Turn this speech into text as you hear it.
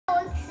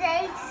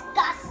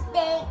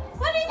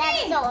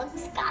so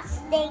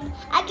disgusting.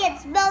 I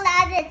get smelled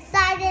out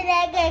inside and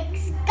I get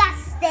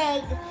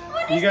disgusting.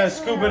 You gotta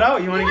scoop it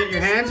out. You wanna get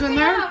your hands in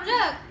there?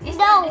 Look.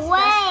 No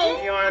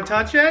way. You wanna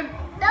touch it?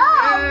 No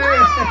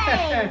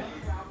way.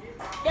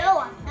 No,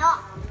 I'm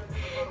not.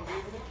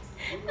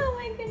 Oh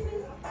my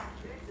goodness.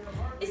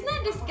 It's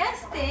not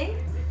disgusting.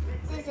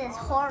 This is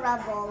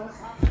horrible.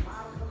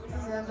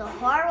 This is a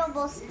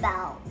horrible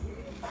smell.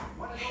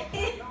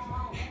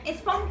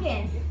 It's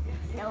pumpkin.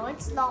 No,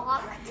 it's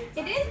not.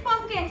 It is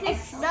pumpkin. It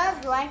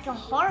smells like a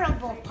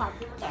horrible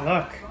pumpkin.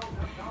 Look.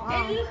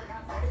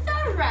 It's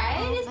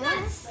alright. It's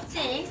not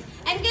stinks.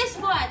 And guess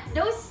what?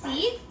 Those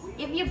seeds,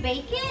 if you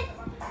bake it,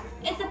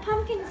 it's a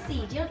pumpkin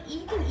seed.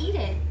 You can eat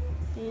it.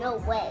 No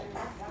way.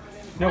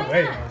 No Why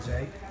way, not?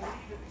 Jose.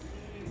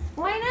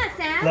 Why not,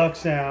 Sam? Look,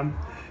 Sam.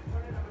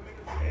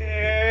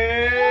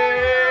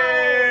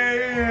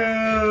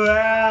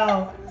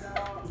 Wow.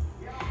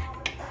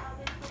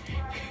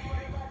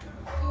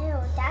 Ew,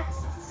 that's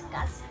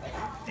disgusting.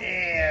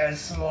 Ew,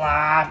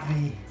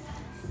 sloppy.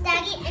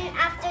 Daddy, and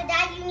after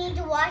that, you need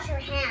to wash your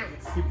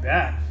hands. You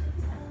bet.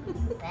 You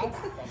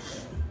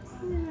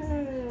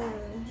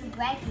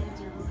bet you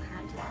do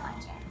have to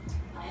watch it.